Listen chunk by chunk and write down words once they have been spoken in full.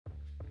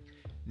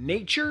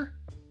Nature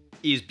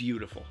is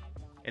beautiful,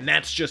 and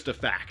that's just a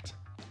fact.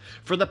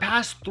 For the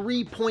past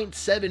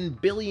 3.7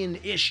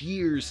 billion-ish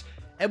years,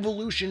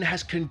 evolution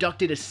has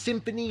conducted a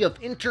symphony of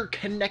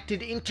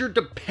interconnected,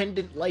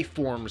 interdependent life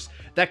forms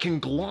that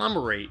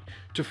conglomerate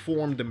to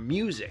form the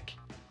music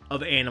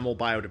of animal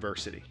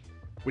biodiversity.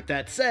 With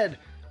that said,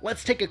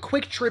 let's take a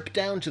quick trip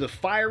down to the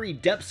fiery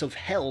depths of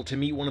hell to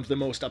meet one of the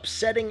most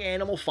upsetting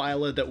animal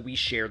phyla that we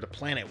share the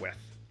planet with.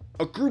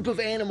 A group of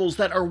animals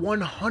that are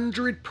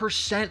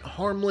 100%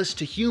 harmless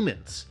to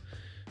humans,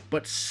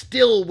 but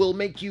still will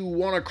make you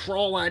want to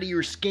crawl out of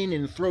your skin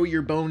and throw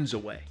your bones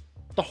away.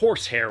 The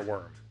horsehair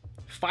worm,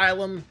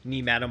 Phylum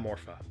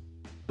Nematomorpha.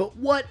 But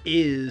what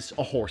is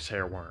a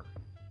horsehair worm?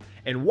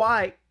 And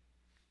why?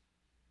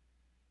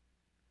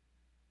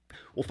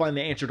 We'll find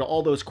the answer to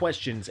all those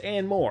questions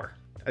and more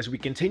as we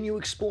continue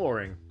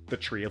exploring the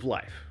Tree of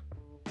Life.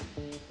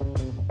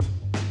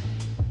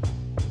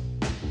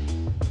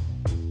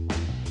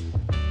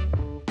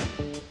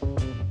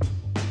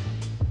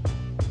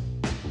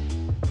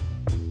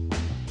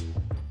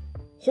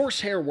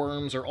 Horsehair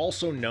worms are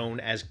also known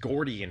as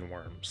Gordian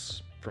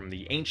worms, from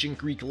the ancient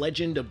Greek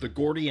legend of the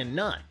Gordian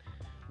knot,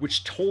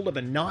 which told of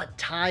a knot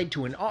tied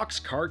to an ox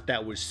cart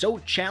that was so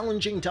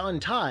challenging to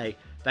untie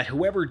that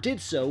whoever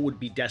did so would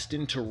be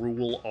destined to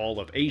rule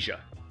all of Asia.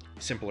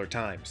 Simpler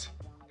times.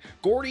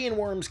 Gordian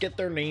worms get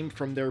their name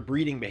from their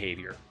breeding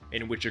behavior,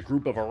 in which a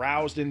group of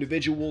aroused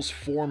individuals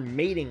form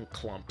mating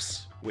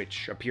clumps,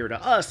 which appear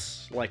to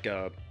us like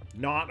a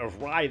knot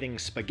of writhing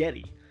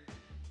spaghetti.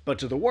 But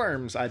to the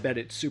worms, I bet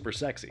it's super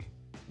sexy.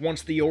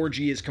 Once the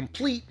orgy is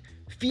complete,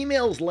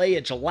 females lay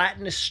a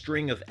gelatinous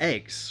string of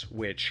eggs,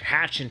 which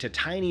hatch into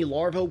tiny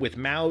larvae with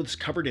mouths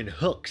covered in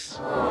hooks.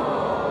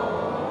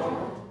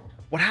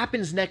 What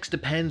happens next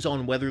depends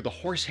on whether the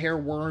horsehair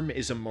worm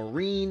is a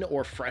marine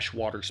or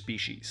freshwater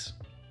species.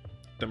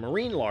 The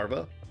marine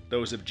larvae,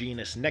 those of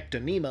genus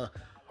Nectonema,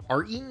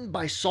 are eaten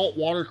by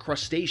saltwater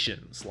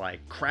crustaceans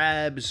like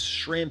crabs,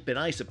 shrimp, and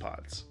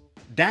isopods.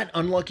 That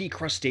unlucky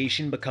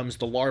crustacean becomes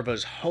the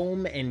larva's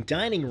home and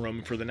dining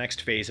room for the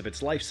next phase of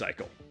its life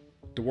cycle.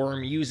 The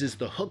worm uses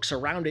the hooks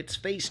around its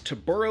face to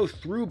burrow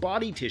through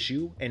body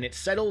tissue, and it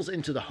settles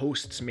into the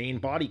host's main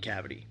body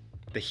cavity,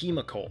 the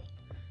hemicole.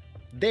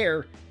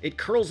 There, it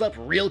curls up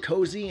real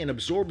cozy and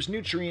absorbs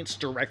nutrients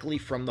directly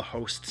from the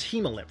host's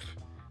hemolymph,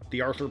 the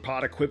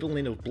arthropod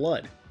equivalent of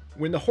blood.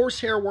 When the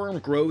horsehair worm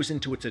grows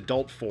into its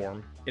adult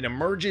form, it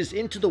emerges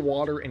into the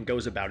water and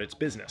goes about its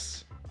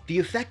business. The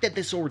effect that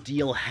this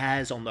ordeal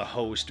has on the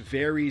host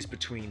varies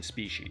between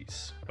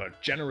species, but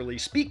generally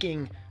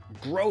speaking,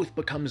 growth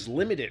becomes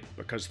limited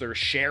because they're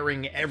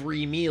sharing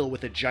every meal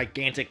with a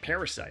gigantic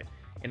parasite,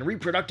 and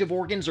reproductive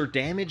organs are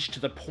damaged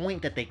to the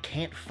point that they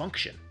can't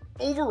function.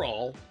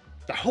 Overall,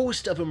 the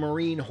host of a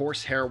marine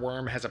horsehair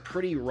worm has a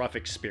pretty rough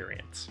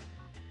experience,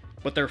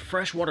 but their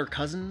freshwater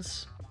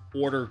cousins,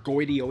 order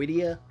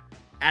Goidioidea,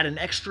 add an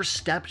extra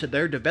step to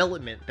their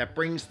development that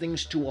brings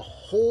things to a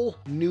whole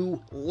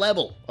new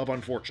level of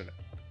unfortunate.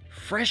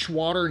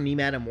 Freshwater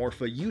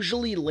Nematomorpha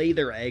usually lay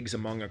their eggs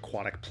among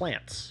aquatic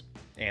plants,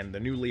 and the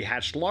newly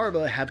hatched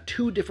larvae have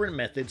two different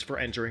methods for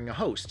entering a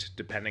host,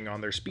 depending on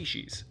their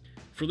species.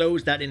 For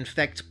those that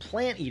infect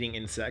plant-eating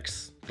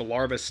insects, the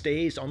larva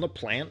stays on the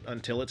plant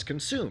until it's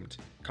consumed,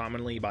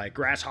 commonly by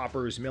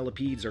grasshoppers,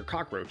 millipedes, or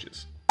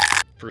cockroaches.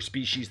 For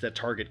species that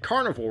target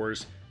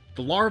carnivores,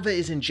 the larva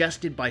is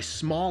ingested by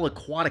small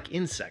aquatic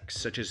insects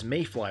such as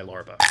mayfly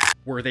larvae,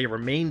 where they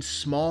remain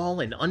small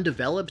and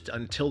undeveloped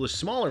until the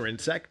smaller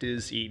insect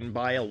is eaten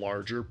by a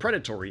larger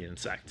predatory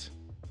insect.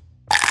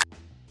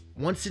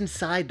 Once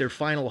inside their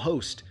final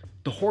host,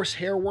 the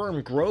horsehair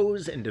worm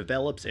grows and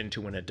develops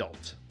into an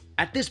adult.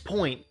 At this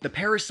point, the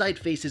parasite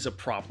faces a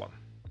problem: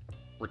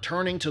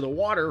 returning to the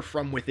water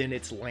from within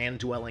its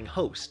land-dwelling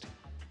host.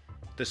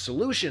 The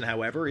solution,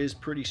 however, is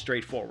pretty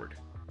straightforward.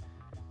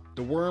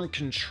 The worm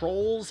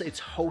controls its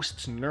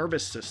host's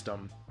nervous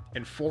system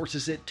and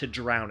forces it to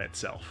drown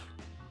itself.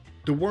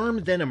 The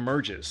worm then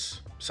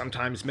emerges,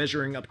 sometimes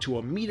measuring up to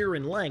 1 meter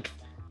in length,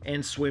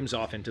 and swims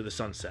off into the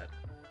sunset.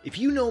 If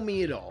you know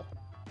me at all,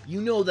 you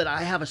know that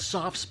I have a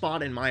soft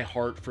spot in my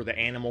heart for the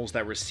animals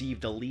that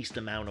receive the least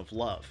amount of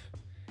love.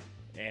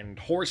 And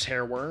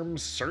horsehair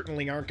worms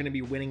certainly aren't going to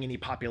be winning any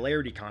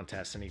popularity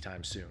contests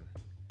anytime soon.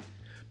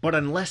 But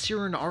unless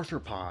you're an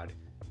arthropod,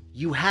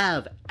 you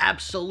have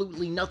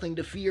absolutely nothing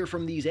to fear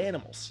from these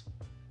animals.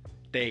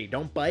 They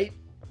don't bite,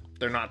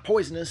 they're not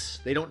poisonous,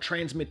 they don't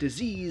transmit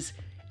disease,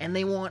 and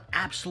they want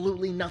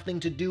absolutely nothing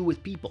to do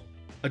with people.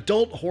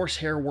 Adult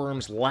horsehair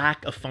worms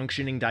lack a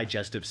functioning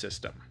digestive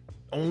system,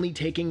 only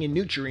taking in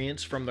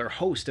nutrients from their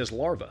host as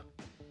larvae.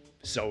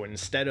 So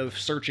instead of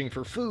searching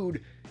for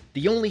food,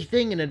 the only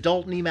thing an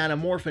adult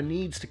Nematomorpha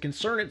needs to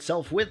concern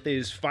itself with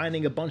is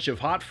finding a bunch of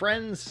hot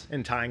friends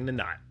and tying the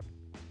knot.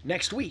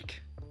 Next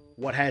week,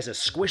 what has a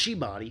squishy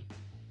body,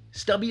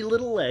 stubby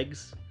little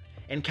legs,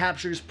 and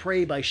captures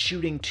prey by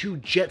shooting 2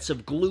 jets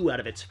of glue out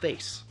of its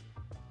face?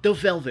 The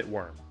velvet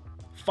worm,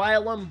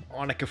 Phylum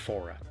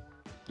Onyxastra.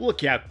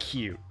 Look how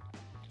cute.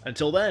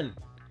 Until then,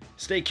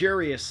 stay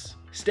curious,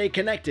 stay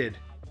connected,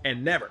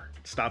 and never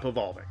stop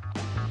evolving.